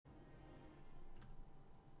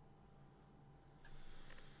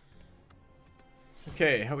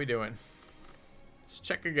Okay, how we doing? Let's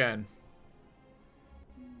check again.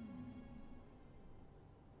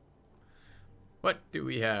 What do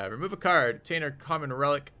we have? Remove a card. Obtain a common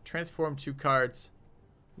relic. Transform 2 cards.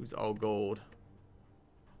 Who's all gold?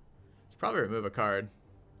 Let's probably remove a card.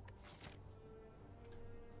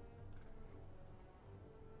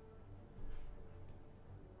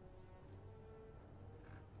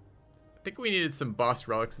 I think we needed some boss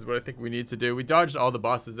relics is what I think we need to do. We dodged all the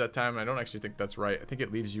bosses that time, and I don't actually think that's right. I think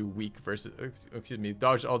it leaves you weak versus... Excuse me,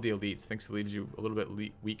 dodged all the elites. I think it leaves you a little bit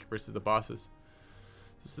weak versus the bosses.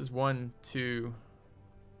 This is 1, 2,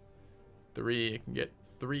 3. I can get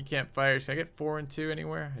 3 campfires. Can I get 4 and 2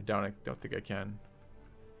 anywhere? I don't think I can.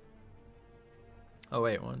 Oh,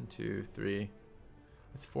 wait. 1, 2, 3.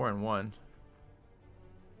 That's 4 and 1.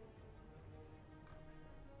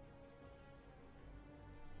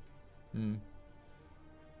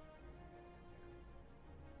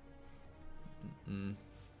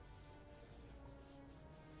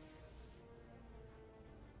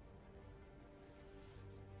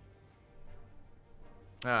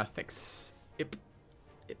 Thanks.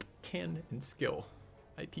 Ipcan and skill.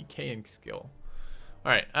 IPK and skill.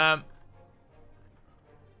 Alright, I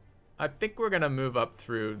think we're gonna move up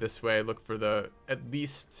through this way, look for the, at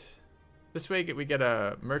least, this way we get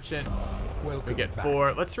a merchant. Welcome we get back.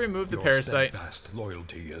 4. Let's remove the parasite. Your steadfast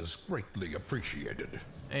loyalty is greatly appreciated.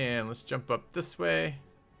 And let's jump up this way.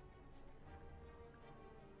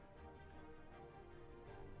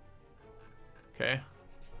 Okay.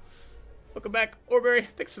 Welcome back, Orberry.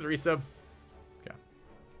 Thanks for the resub. Okay.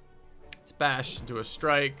 Let's bash into a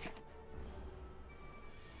strike.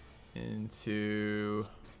 Into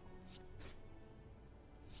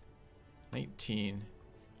 19.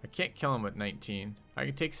 I can't kill him with 19. I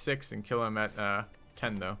can take 6 and kill him at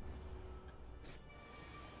 10 though.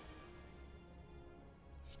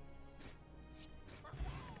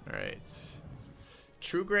 Alright.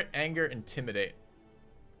 True Grit, Anger, Intimidate.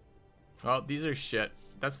 Well, these are shit.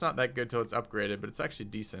 That's not that good till it's upgraded, but it's actually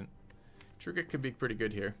decent. True Grit could be pretty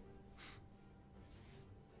good here.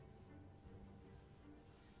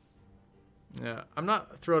 Yeah, I'm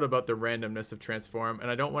not thrilled about the randomness of Transform, and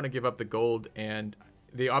I don't want to give up the gold, and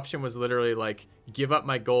the option was literally like, give up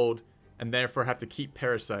my gold, and therefore have to keep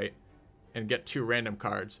Parasite and get 2 random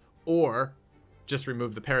cards, or just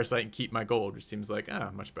remove the Parasite and keep my gold, which seems like,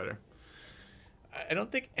 much better. I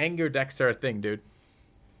don't think anger decks are a thing, dude.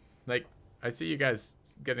 Like, I see you guys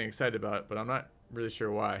getting excited about it, but I'm not really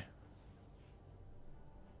sure why.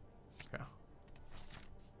 Okay.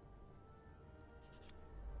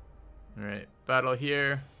 Alright, battle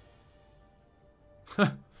here.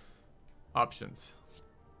 Options.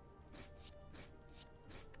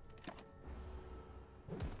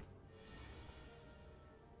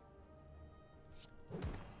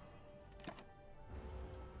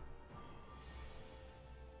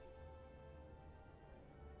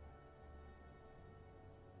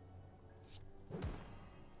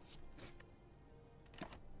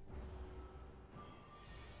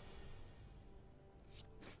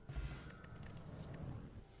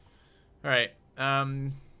 Alright,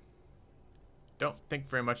 don't think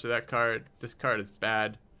very much of that card. This card is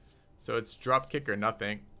bad, so it's dropkick or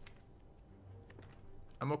nothing.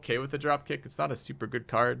 I'm okay with the dropkick. It's not a super good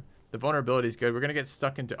card. The vulnerability is good. We're gonna get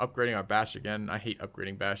stuck into upgrading our bash again. I hate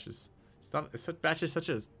upgrading bashes. Bash is such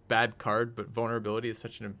a bad card, but vulnerability is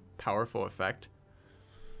such a powerful effect.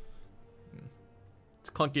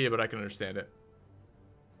 It's clunky, but I can understand it.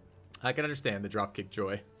 I can understand the dropkick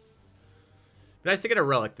joy. But nice to get a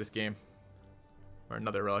relic this game. Or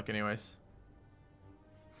another relic anyways.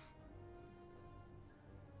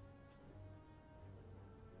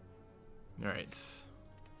 Alright.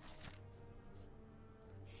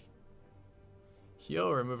 Heal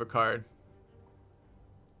or remove a card.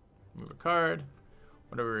 Remove a card.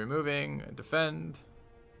 What are we removing? Defend.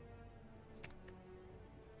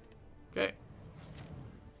 Okay.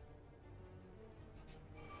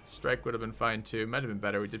 Strike would have been fine too. Might have been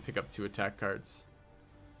better. We did pick up 2 attack cards.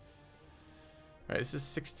 Alright, this is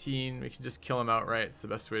 16. We can just kill him outright. It's the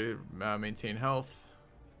best way to maintain health.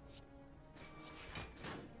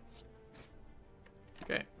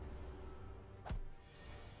 Okay.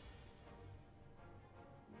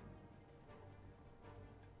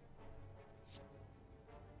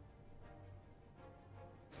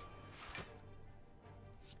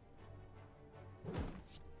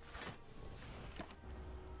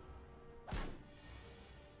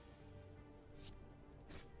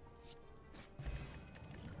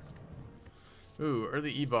 Ooh,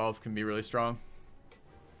 early evolve can be really strong.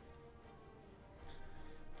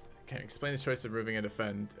 Okay, explain the choice of moving and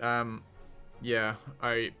defend. Yeah,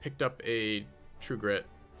 I picked up a True Grit,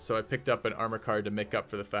 so I picked up an armor card to make up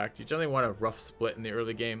for the fact you generally want a rough split in the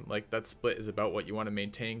early game. Like, that split is about what you want to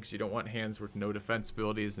maintain, because you don't want hands with no defense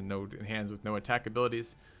abilities and hands with no attack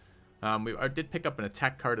abilities. I did pick up an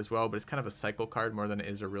attack card as well, but it's kind of a cycle card more than it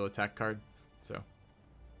is a real attack card. So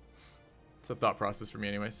it's a thought process for me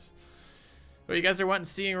anyways. But you guys are wanting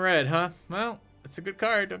Seeing Red, huh? Well, it's a good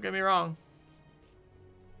card, don't get me wrong.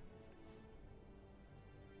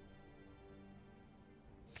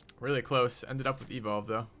 Really close. Ended up with Evolve,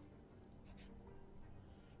 though.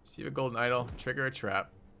 Receive a golden idol. Trigger a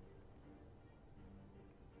trap.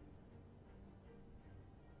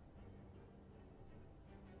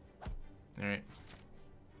 Alright.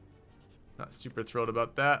 Not super thrilled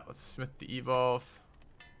about that. Let's Smith the Evolve.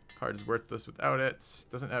 Card is worthless without it.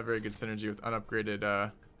 Doesn't have very good synergy with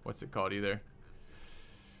unupgraded, what's it called either.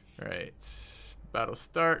 Alright. Battle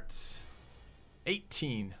starts.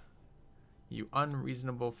 18. You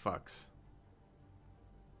unreasonable fucks.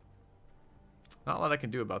 Not a lot I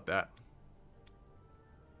can do about that.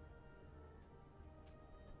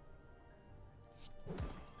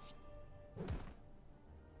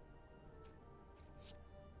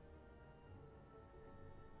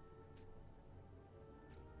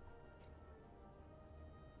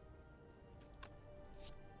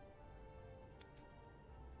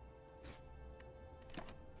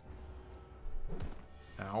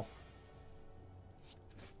 Ow.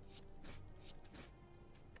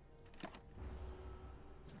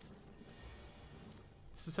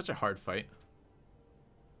 This is such a hard fight.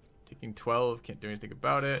 Taking 12, can't do anything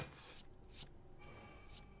about it.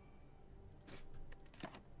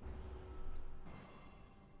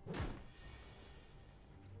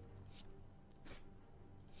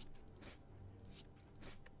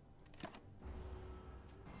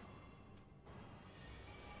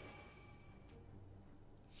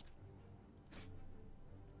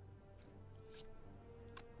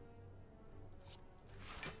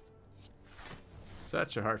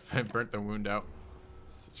 Such a hard fight. Burnt the wound out.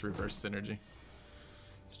 It's reverse synergy.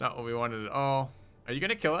 It's not what we wanted at all. Are you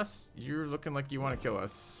gonna kill us? You're looking like you want to kill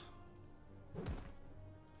us.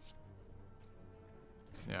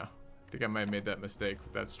 Yeah. I think I might have made that mistake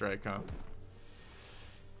with that strike, huh?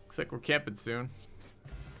 Looks like we're camping soon.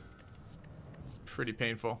 Pretty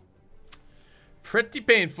painful. Pretty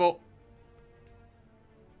painful.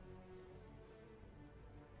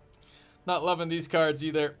 Not loving these cards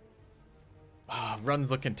either. Ah, run's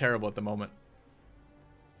looking terrible at the moment.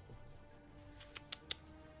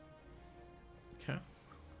 Okay.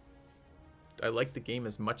 I like the game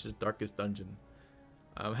as much as Darkest Dungeon.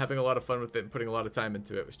 I'm having a lot of fun with it and putting a lot of time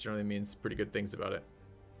into it, which generally means pretty good things about it.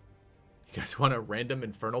 You guys want a random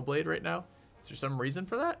Infernal Blade right now? Is there some reason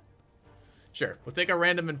for that? Sure, we'll take a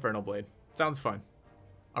random Infernal Blade. Sounds fun.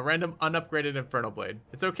 A random unupgraded Infernal Blade.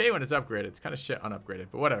 It's okay when it's upgraded. It's kind of shit unupgraded,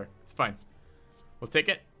 but whatever. It's fine. We'll take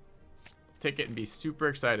it. Take it and be super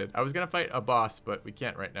excited. I was gonna fight a boss, but we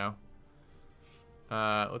can't right now.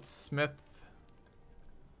 Let's Smith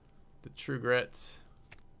the True Grit.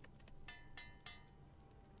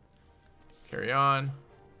 Carry on.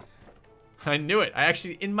 I knew it. I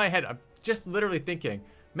actually, in my head, I'm just literally thinking,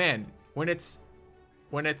 man, when it's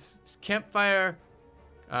campfire,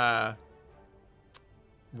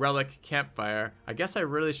 relic campfire, I guess I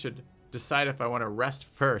really should decide if I want to rest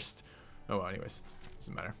first. Oh well, anyways,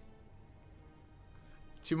 doesn't matter.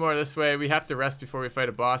 2 more this way. We have to rest before we fight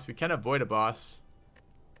a boss. We can avoid a boss,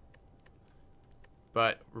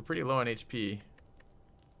 but we're pretty low on HP.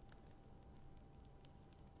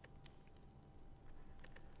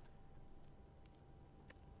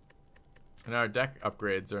 And our deck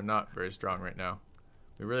upgrades are not very strong right now.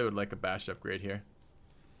 We really would like a bash upgrade here.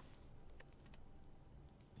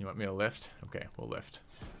 You want me to lift? Okay, we'll lift.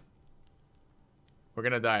 We're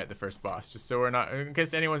gonna die at the first boss, just so we're not, in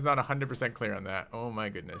case anyone's not 100% clear on that. Oh my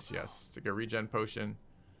goodness, yes. It's like a regen potion.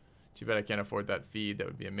 Too bad I can't afford that feed. That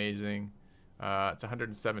would be amazing. It's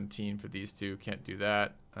 117 for these two. Can't do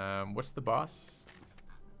that. What's the boss?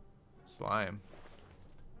 Slime.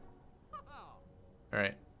 All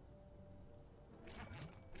right.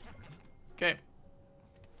 Okay.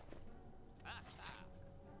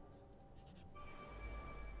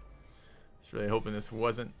 Just really hoping this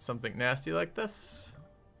wasn't something nasty like this.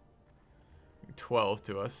 12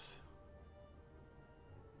 to us.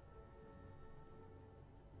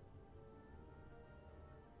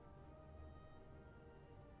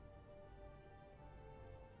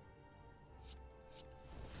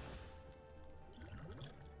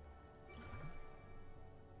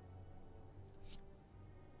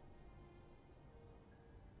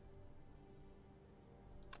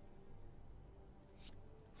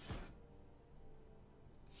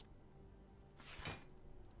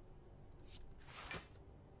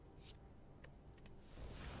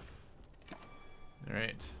 All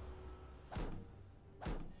right.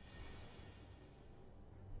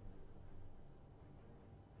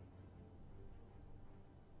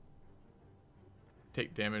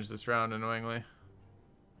 Take damage this round, annoyingly.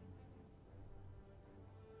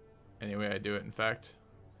 Anyway, I do it, in fact.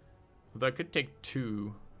 Although I could take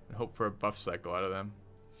 2 and hope for a buff cycle out of them.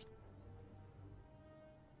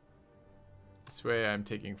 This way I'm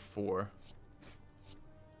taking 4.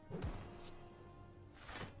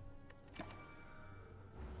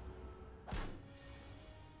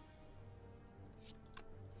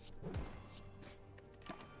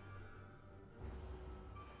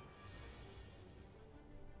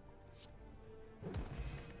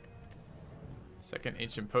 Second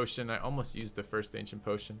Ancient Potion. I almost used the first Ancient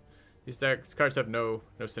Potion. These cards have no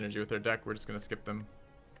synergy with their deck. We're just going to skip them.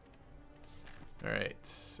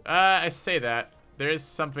 Alright. I say that. There is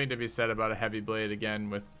something to be said about a Heavy Blade again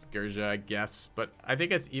with Gurja, I guess. But I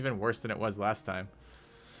think it's even worse than it was last time.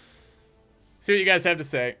 See what you guys have to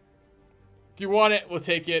say. If you want it, we'll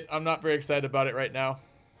take it. I'm not very excited about it right now.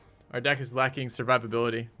 Our deck is lacking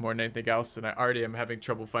survivability more than anything else. And I already am having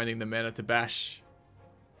trouble finding the mana to bash.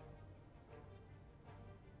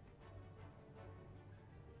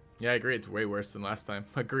 Yeah, I agree. It's way worse than last time.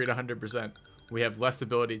 Agreed 100%. We have less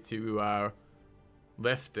ability to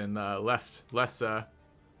lift and less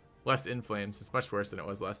in flames. It's much worse than it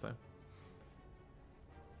was last time.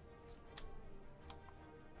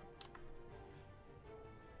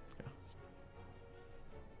 Yeah.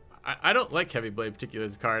 I don't like Heavy Blade particularly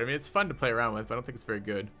as a card. I mean, it's fun to play around with, but I don't think it's very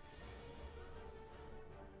good.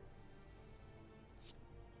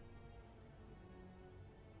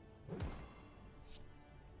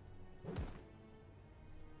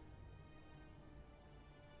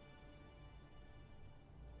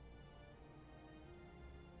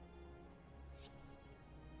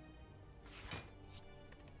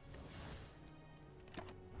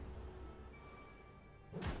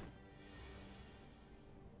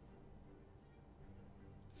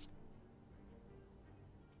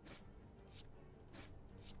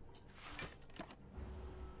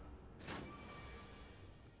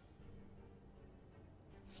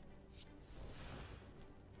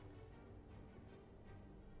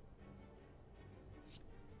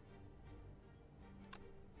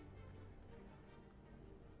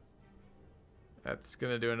 That's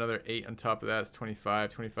going to do another 8 on top of that. It's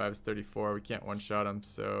 25. 25 is 34. We can't one-shot him,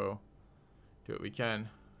 so do what we can.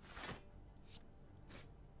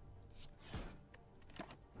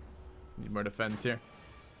 Need more defense here.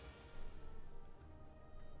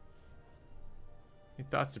 Any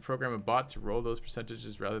thoughts to program a bot to roll those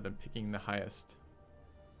percentages rather than picking the highest?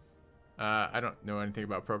 I don't know anything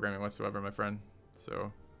about programming whatsoever, my friend.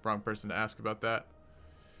 So, wrong person to ask about that.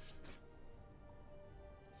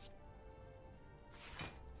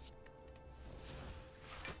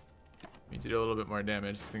 Need to do a little bit more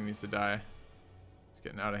damage. This thing needs to die. It's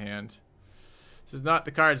getting out of hand. This is not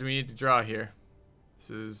the cards we need to draw here.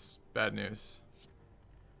 This is bad news.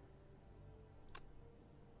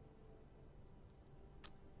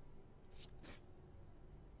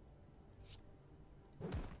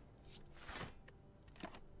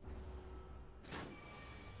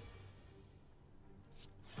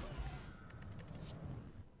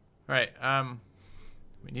 Alright,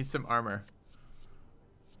 we need some armor.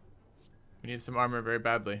 We need some armor very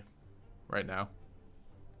badly right now.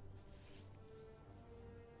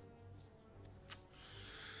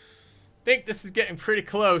 Think this is getting pretty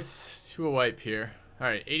close to a wipe here.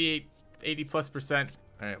 Alright, 80+%.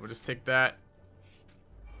 Alright, we'll just take that.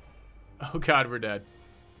 Oh god, we're dead.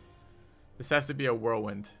 This has to be a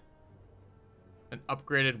whirlwind. An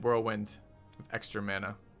upgraded whirlwind with extra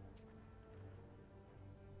mana.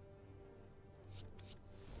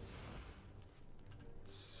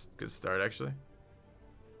 Good start, actually.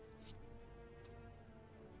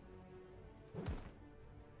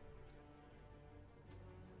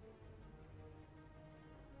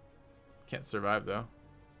 Can't survive though.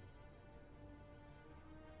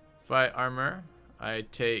 If I armor, I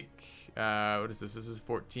take what is this? This is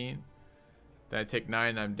 14. Then I take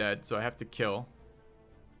 9, I'm dead, so I have to kill.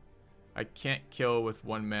 I can't kill with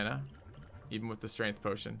 1 mana, even with the strength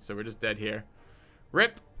potion, so we're just dead here.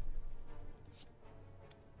 RIP!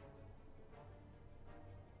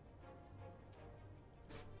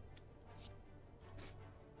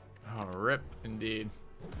 Oh, rip indeed.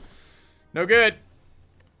 No good.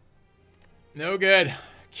 No good.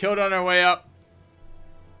 Killed on our way up.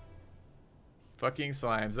 Fucking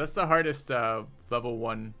slimes. That's the hardest level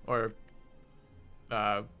 1 or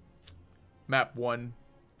map 1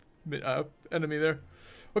 enemy there.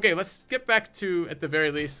 Okay, let's get back to, at the very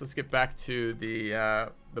least, let's get back to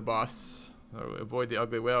the boss. Avoid the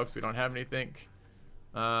ugly whale because we don't have anything.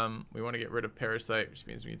 We want to get rid of Parasite, which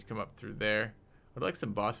means we need to come up through there. I'd like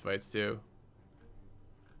some boss fights too.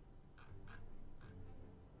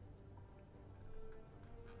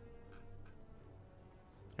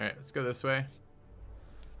 Alright, let's go this way.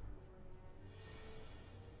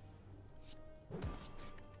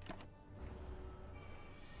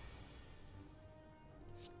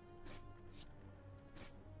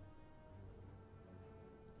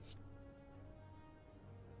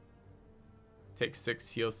 Take 6,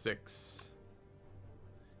 heal 6.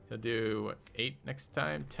 He'll do what, 8 next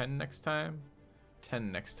time, 10 next time,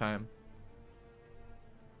 10 next time.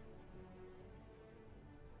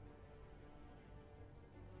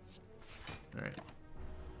 Alright.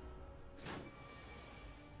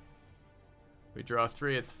 We draw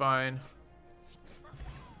 3, it's fine.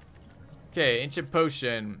 Okay, Ancient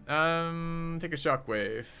Potion. Take a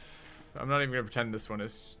Shockwave. I'm not even gonna pretend this one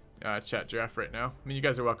is chat giraffe right now. I mean, you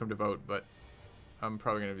guys are welcome to vote, but I'm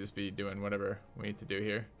probably gonna just be doing whatever we need to do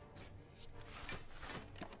here.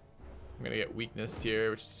 I'm gonna get weakness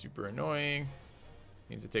here, which is super annoying.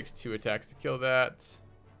 Means it takes 2 attacks to kill that.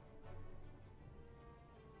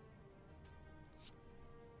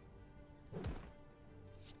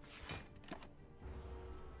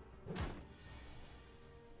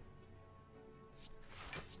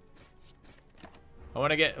 I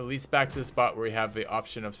want to get at least back to the spot where we have the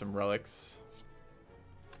option of some relics.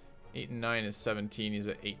 8 and 9 is 17. He's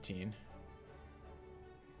at 18.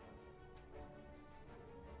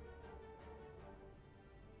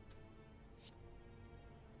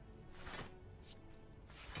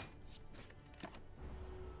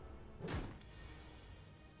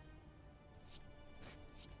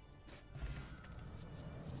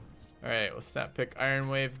 Alright, we'll snap pick Iron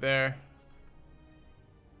Wave there.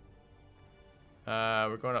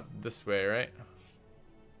 We're going up this way, right?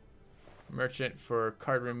 Merchant for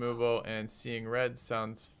card removal and Seeing Red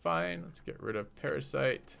sounds fine. Let's get rid of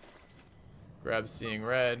Parasite. Grab Seeing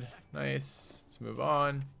Red. Nice. Let's move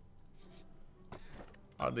on.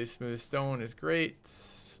 Oddly Smooth Stone is great.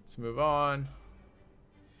 Let's move on.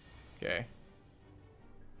 Okay.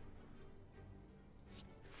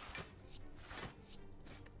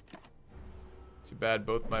 Too bad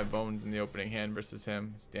both my bones in the opening hand versus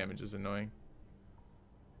him. His damage is annoying.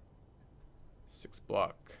 6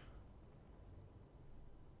 block.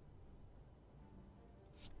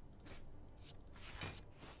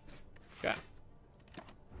 Okay.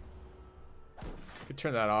 Could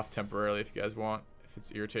turn that off temporarily if you guys want, if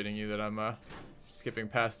it's irritating you that I'm skipping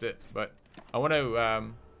past it. But I want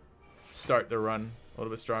to start the run a little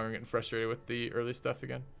bit stronger, getting frustrated with the early stuff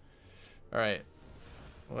again. All right,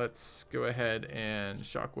 let's go ahead and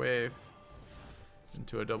Shockwave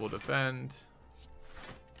into a double defend.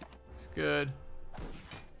 Looks good.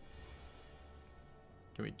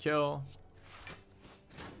 Can we kill?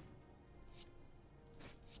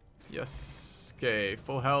 Yes. Okay,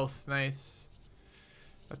 full health. Nice.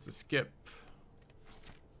 That's a skip.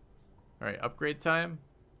 Alright, upgrade time.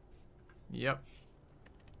 Yep.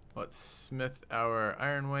 Let's smith our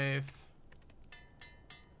Iron Wave.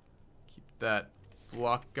 Keep that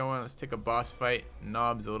block going. Let's take a boss fight.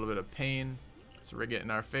 Knob's a little bit of pain. Let's rig it in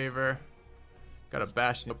our favor. Got a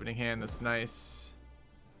bash in the opening hand. That's nice.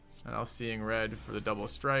 And I'll Seeing Red for the double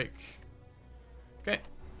strike. Okay.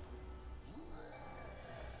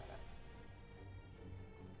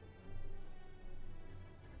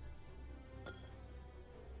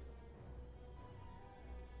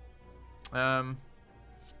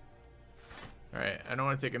 Alright, I don't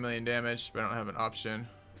want to take 1,000,000 damage, but I don't have an option.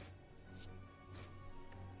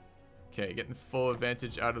 Okay, getting full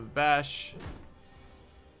advantage out of the bash.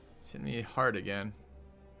 He's hitting me hard again.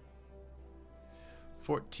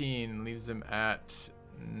 14 leaves him at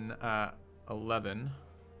 11.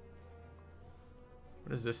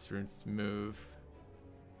 What does this move?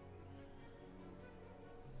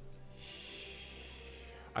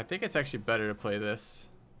 I think it's actually better to play this.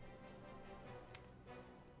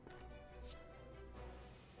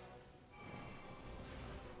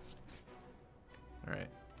 Alright.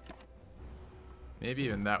 Maybe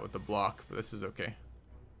even that with the block, but this is okay.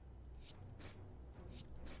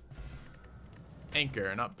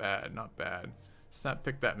 Anchor, not bad, not bad. Snap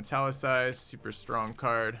pick that Metallicize, super strong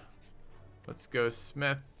card. Let's go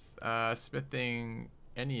Smith. Smithing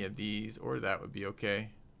any of these, or that would be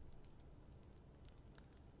okay.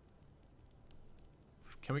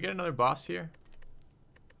 Can we get another boss here?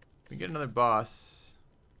 We get another boss.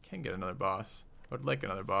 Can get another boss. I would like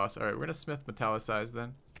another boss. Alright, we're gonna Smith Metallicize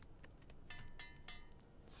then.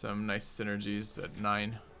 Some nice synergies at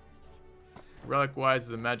 9. Relic wise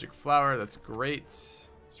is a magic flower, that's great.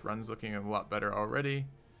 This run's looking a lot better already.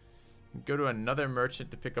 Go to another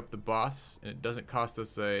merchant to pick up the boss, and it doesn't cost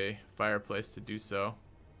us a fireplace to do so.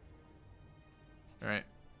 Alright.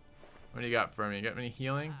 What do you got for me? You got any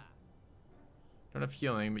healing? Don't have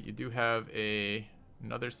healing, but you do have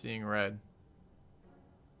another seeing red.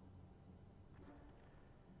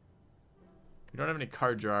 We don't have any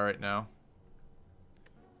card draw right now.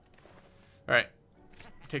 Alright.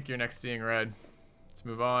 Take your next seeing red. Let's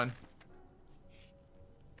move on.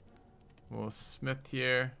 We'll smith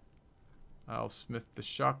here. I'll smith the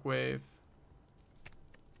shockwave.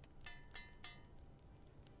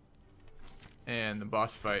 And the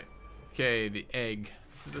boss fight. Okay, the egg.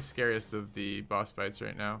 This is the scariest of the boss fights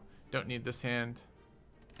right now. Don't need this hand.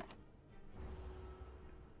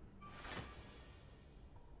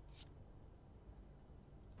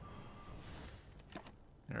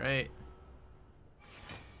 Alright.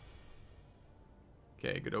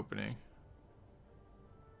 Okay, good opening.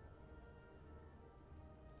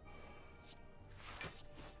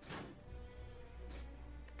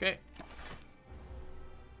 Okay.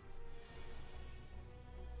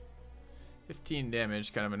 15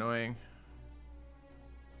 damage, kind of annoying.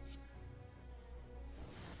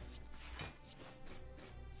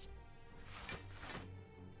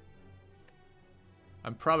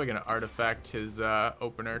 I'm probably going to artifact his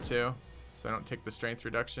opener too, so I don't take the strength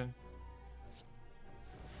reduction.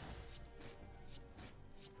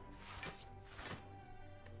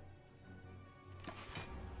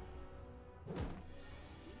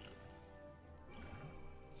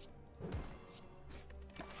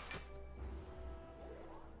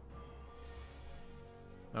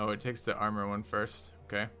 Oh, it takes the armor one first.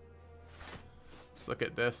 Okay. Let's look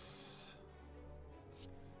at this.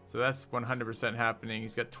 So that's 100% happening.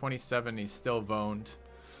 He's got 27. He's still voned.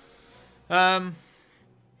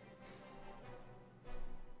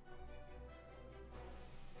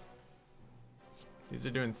 These are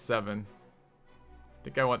doing 7. I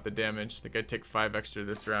think I want the damage. I think I'd take 5 extra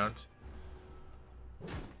this round.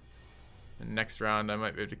 And next round I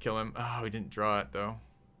might be able to kill him. Oh, he didn't draw it though.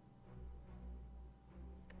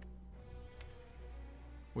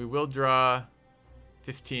 We will draw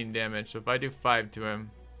 15 damage. So if I do 5 to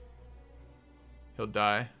him, he'll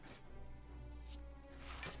die.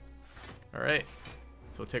 Alright.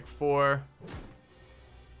 So we'll take 4.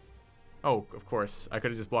 Oh, of course. I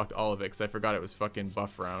could have just blocked all of it because I forgot it was fucking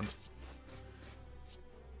buff round.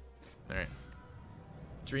 Alright.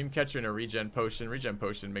 Dreamcatcher and a regen potion. Regen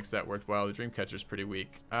potion makes that worthwhile. The Dreamcatcher's pretty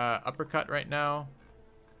weak. Uppercut right now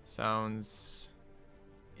sounds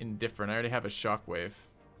indifferent. I already have a shockwave.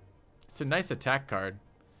 It's a nice attack card,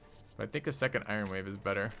 but I think a second Iron Wave is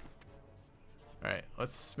better. Alright,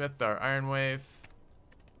 let's smith our Iron Wave.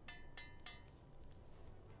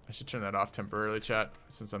 I should turn that off temporarily, chat,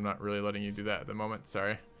 since I'm not really letting you do that at the moment.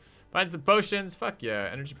 Sorry. Find some potions. Fuck yeah.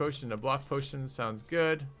 Energy potion, a block potion sounds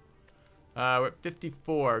good. We're at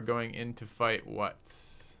 54 going in to fight what?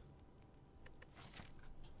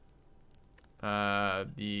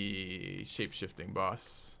 The shape-shifting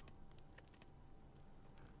boss.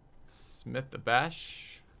 Smith the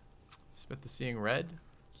bash. Smith the seeing red.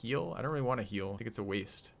 Heal. I don't really want to heal. I think it's a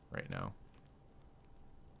waste right now.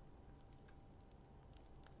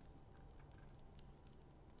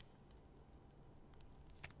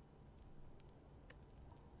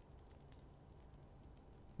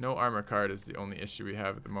 No armor card is the only issue we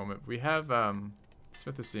have at the moment. We have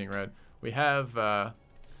Smith the seeing red. We have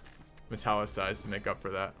Metallicize to make up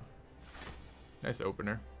for that. Nice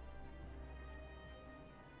opener.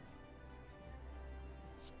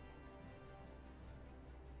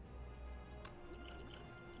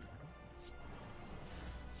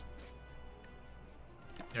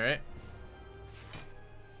 All right.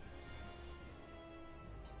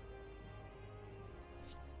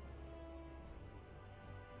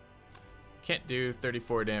 Can't do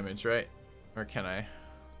 34 damage, right? Or can I?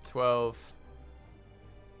 12,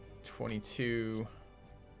 22,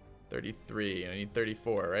 33, and I need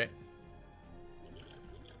 34, right?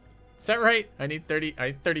 Is that right? I need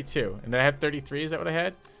 32. And I had 33, is that what I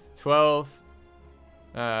had? 12,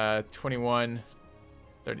 21,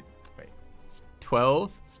 30, wait.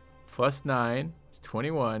 12 plus 9 is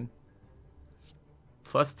 21.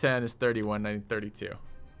 Plus 10 is 31, I need 32.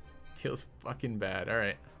 Feels fucking bad,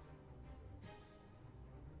 alright.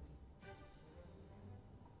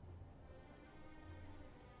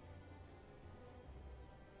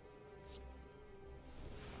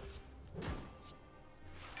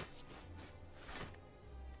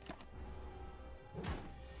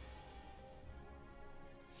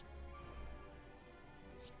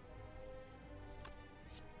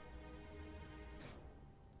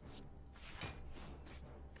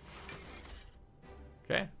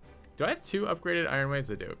 Do I have 2 upgraded Iron Waves?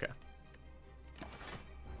 I do, okay.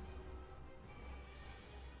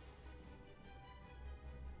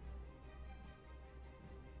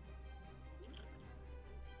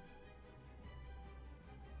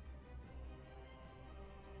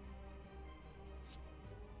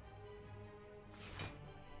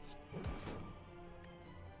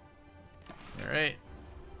 Alright.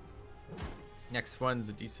 Next one's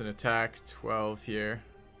a decent attack. 12 here.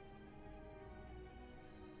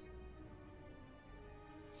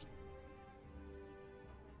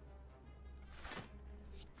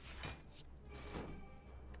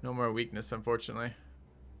 No more weakness, unfortunately.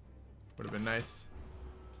 Would have been nice.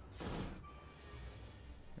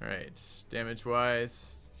 Alright,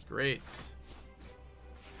 damage-wise, great.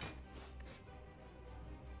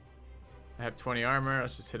 I have 20 armor,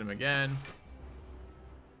 let's just hit him again.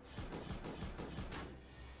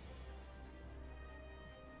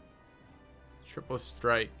 Triple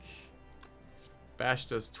strike. Bash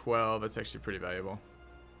does 12, that's actually pretty valuable.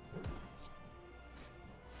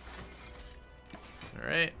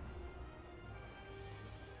 Alright.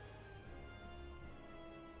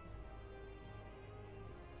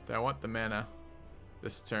 I want the mana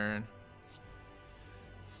this turn.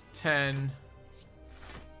 It's 10.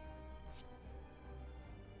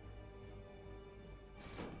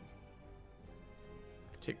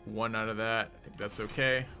 Take 1 out of that. I think that's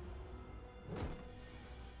okay.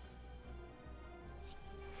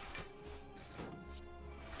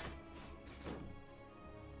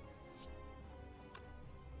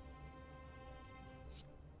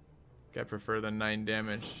 I prefer the 9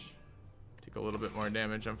 damage. Take a little bit more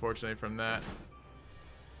damage, unfortunately, from that.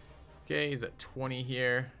 Okay, he's at 20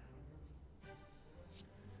 here.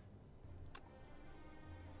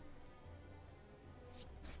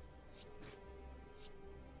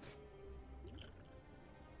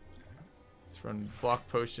 Let's run block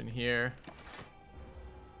potion here.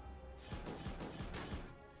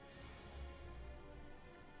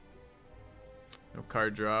 No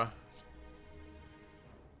card draw.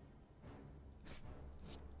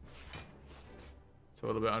 It's a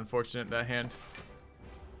little bit unfortunate, that hand.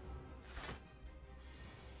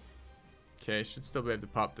 Okay, should still be able to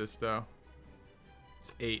pop this though.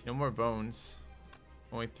 It's 8. No more bones.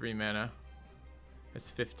 Only 3 mana. That's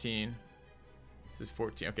 15. This is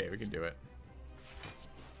 14. Okay, we can do it.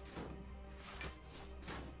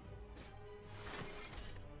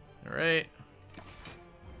 Alright.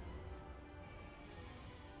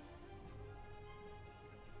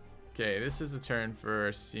 Okay, this is a turn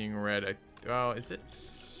for Seeing Red. Oh, is it?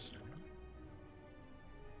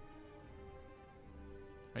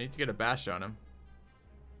 I need to get a bash on him.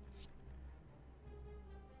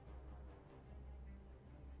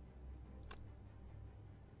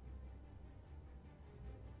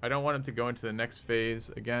 I don't want him to go into the next phase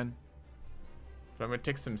again. But I'm going to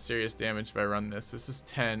take some serious damage if I run this. This is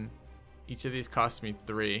 10. Each of these costs me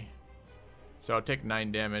 3. So I'll take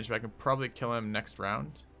 9 damage, but I can probably kill him next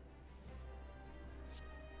round.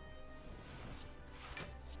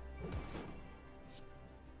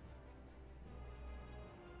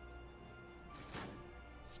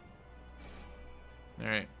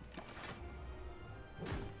 Alright.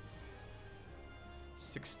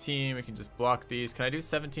 16, we can just block these. Can I do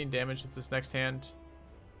 17 damage with this next hand?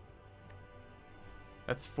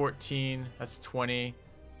 That's 14, that's 20,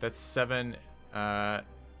 that's 7,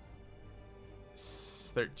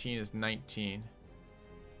 13 is 19.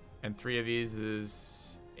 And 3 of these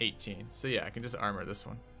is 18. So yeah, I can just armor this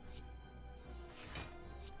one.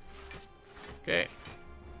 Okay.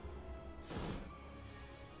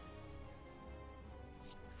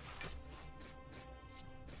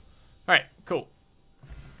 Alright, cool.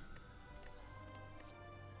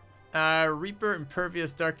 Reaper,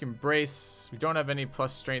 Impervious, Dark Embrace. We don't have any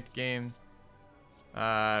plus strength gain.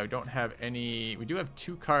 We don't have any... We do have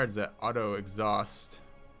 2 cards that auto-exhaust.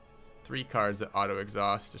 3 cards that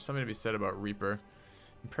auto-exhaust. There's something to be said about Reaper.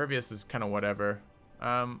 Impervious is kind of whatever.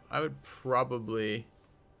 I would probably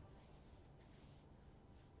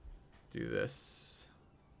do this.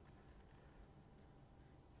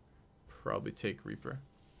 Probably take Reaper.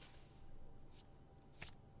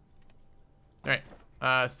 Alright,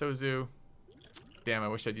 Sozu. Damn, I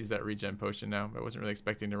wish I'd used that regen potion now. I wasn't really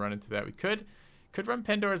expecting to run into that. We could run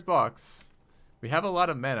Pandora's Box. We have a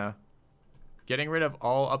lot of mana. Getting rid of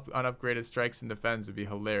all unupgraded strikes and defense would be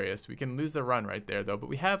hilarious. We can lose the run right there, though. But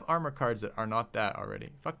we have armor cards that are not that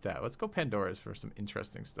already. Fuck that. Let's go Pandora's for some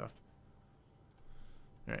interesting stuff.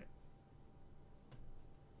 Alright.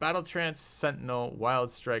 Battle Trance, Sentinel,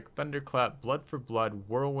 Wild Strike, Thunderclap, Blood for Blood,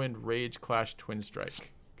 Whirlwind, Rage, Clash, Twin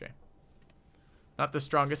Strike. Okay. Not the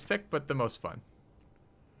strongest pick, but the most fun.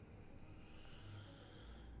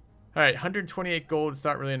 All right, 128 gold. It's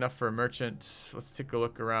not really enough for a merchant. Let's take a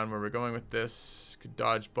look around where we're going with this. Could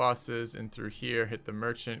dodge bosses in through here, hit the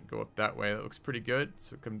merchant, go up that way. That looks pretty good.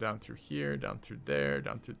 So come down through here, down through there,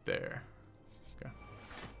 down through there. Okay.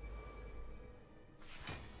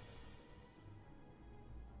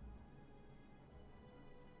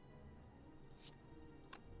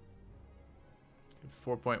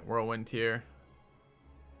 4-point whirlwind here.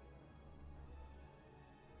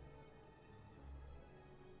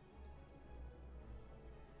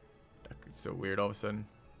 It's so weird all of a sudden.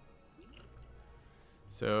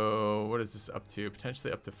 So what is this up to?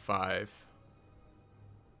 Potentially up to 5.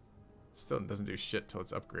 Still doesn't do shit till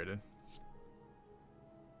it's upgraded.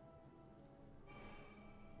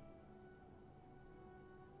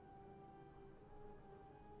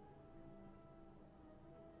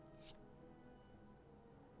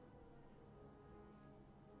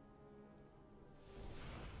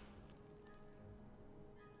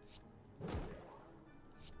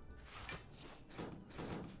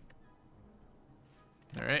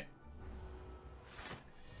 All right.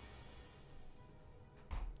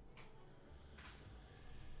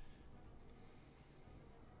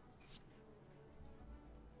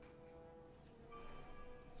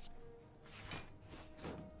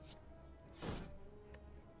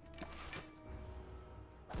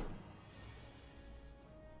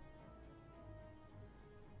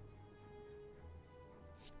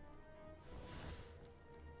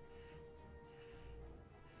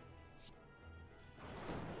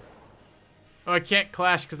 Oh, I can't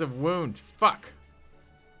clash because of wound. Fuck.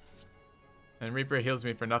 And Reaper heals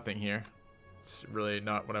me for nothing here. It's really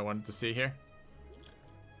not what I wanted to see here.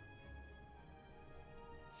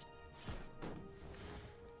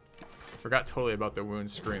 Forgot totally about the wound,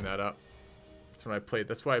 screwing that up. That's when I played.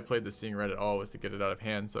 That's why I played the Seeing Red at all, was to get it out of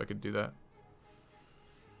hand so I could do that.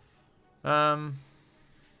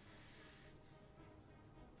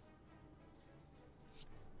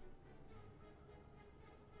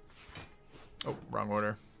 Oh, wrong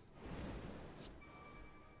order.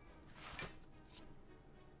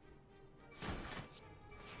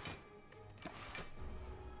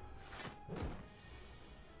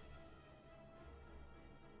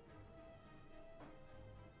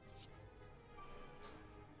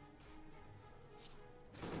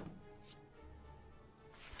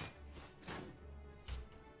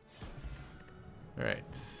 All right.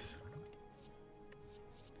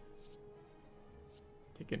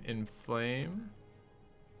 Take an Inflame.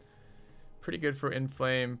 Pretty good for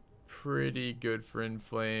Inflame. Pretty good for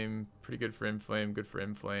Inflame. Pretty good for Inflame. Good for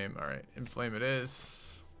Inflame. All right, Inflame it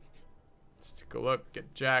is. Let's take a look.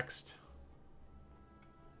 Get jaxed.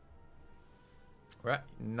 We're at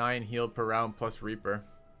 9 healed per round plus Reaper.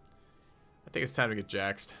 I think it's time to get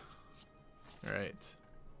jaxed. All right.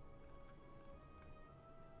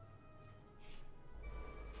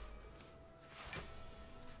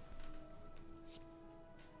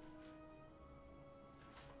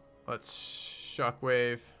 Let's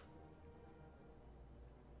Shockwave.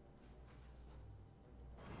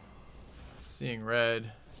 Seeing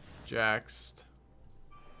Red. Jaxed.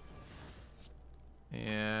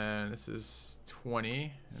 And this is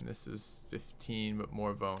 20. And this is 15, but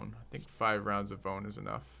more Vone. I think 5 rounds of Vone is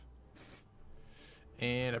enough.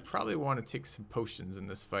 And I probably want to take some potions in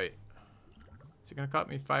this fight. Is it going to cost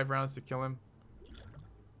me 5 rounds to kill him?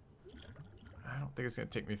 I don't think it's going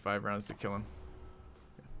to take me 5 rounds to kill him.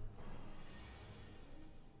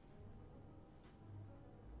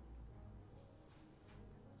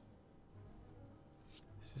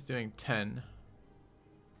 This is doing 10.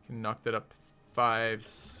 Can knock that up to 5,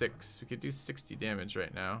 6. We could do 60 damage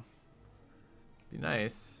right now. Be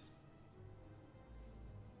nice.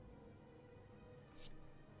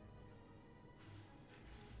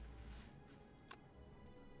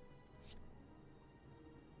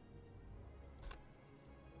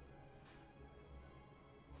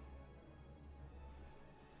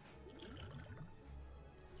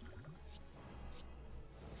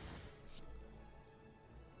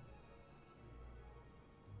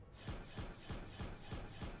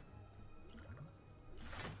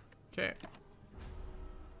 Okay.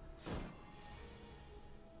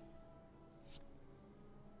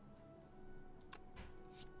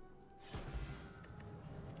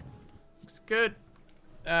 Looks good.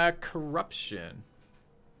 Corruption.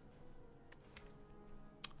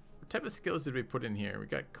 What type of skills did we put in here? We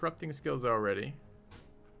got corrupting skills already.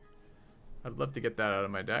 I'd love to get that out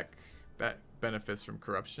of my deck. That benefits from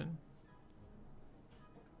corruption.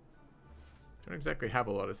 Don't exactly have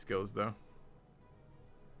a lot of skills though.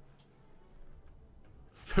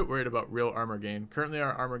 Bit worried about real armor gain. Currently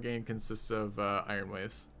our armor gain consists of iron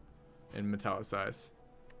waves and metallicize.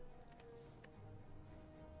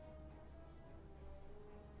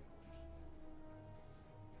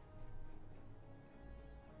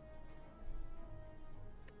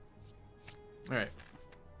 Alright.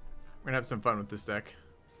 We're gonna have some fun with this deck.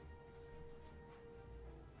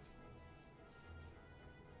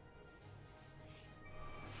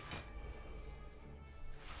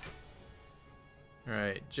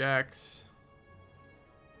 Alright, Jax.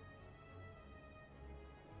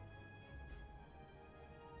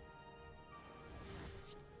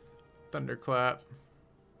 Thunderclap.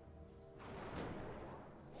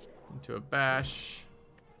 Into a bash.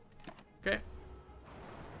 Okay.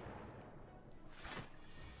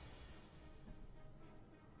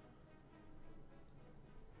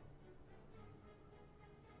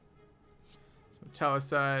 Some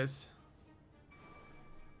Metallicize.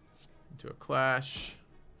 Into a Clash.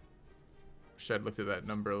 Wish I'd looked at that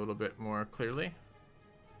number a little bit more clearly.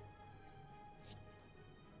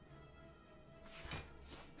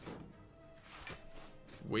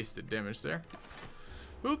 Wasted damage there.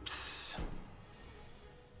 Oops.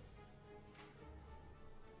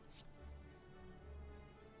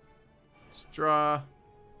 Let's draw.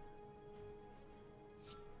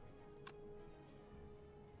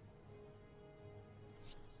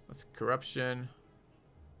 What's corruption?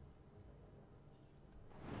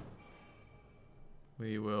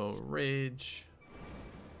 We will rage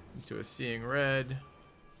into a seeing red,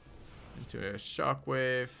 into a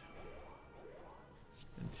shockwave,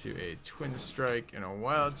 into a twin strike and a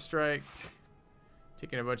wild strike.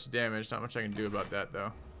 Taking a bunch of damage. Not much I can do about that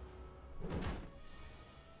though.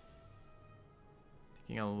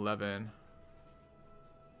 Taking 11.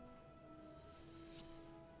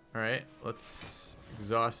 Alright, let's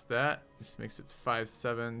exhaust that. This makes it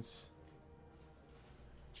 5/7s.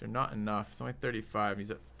 Which are not enough. It's only 35.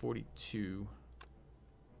 He's at 42.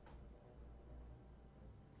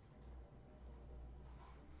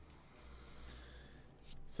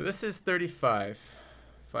 So this is 35,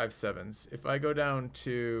 5/7s. If I go down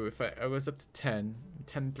to, if I goes up to 10,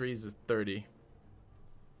 10 threes is 30.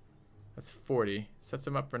 That's 40. Sets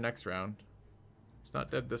him up for next round. He's not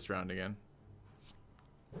dead this round again.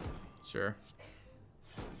 Sure.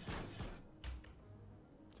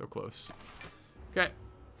 So close. Okay.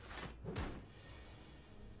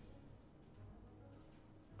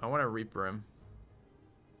 I want to Reaper him.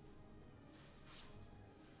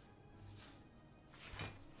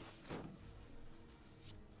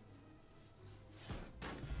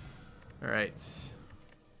 Alright.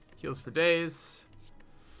 Heals for days.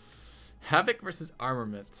 Havoc versus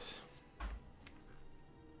Armament.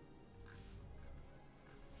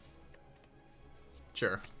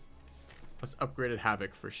 Sure. Let's upgrade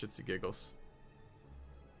Havoc for shits and giggles.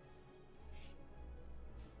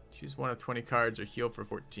 Choose one of 20 cards or heal for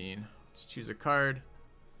 14. Let's choose a card.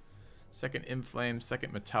 Second Inflame,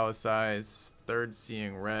 second Metallicize, third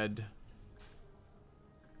Seeing Red.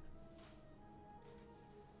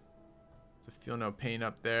 So feel no pain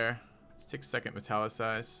up there. Let's take second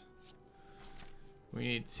Metallicize. We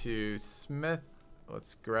need to Smith.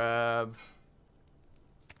 Let's grab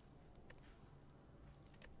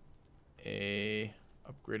a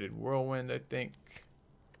upgraded Whirlwind, I think.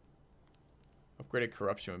 Upgraded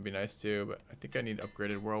Corruption would be nice too, but I think I need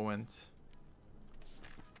upgraded Whirlwinds.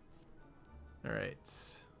 Alright.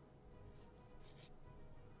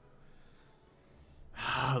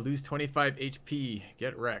 Lose 25 HP.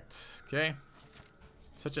 Get wrecked. Okay.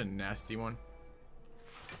 Such a nasty one.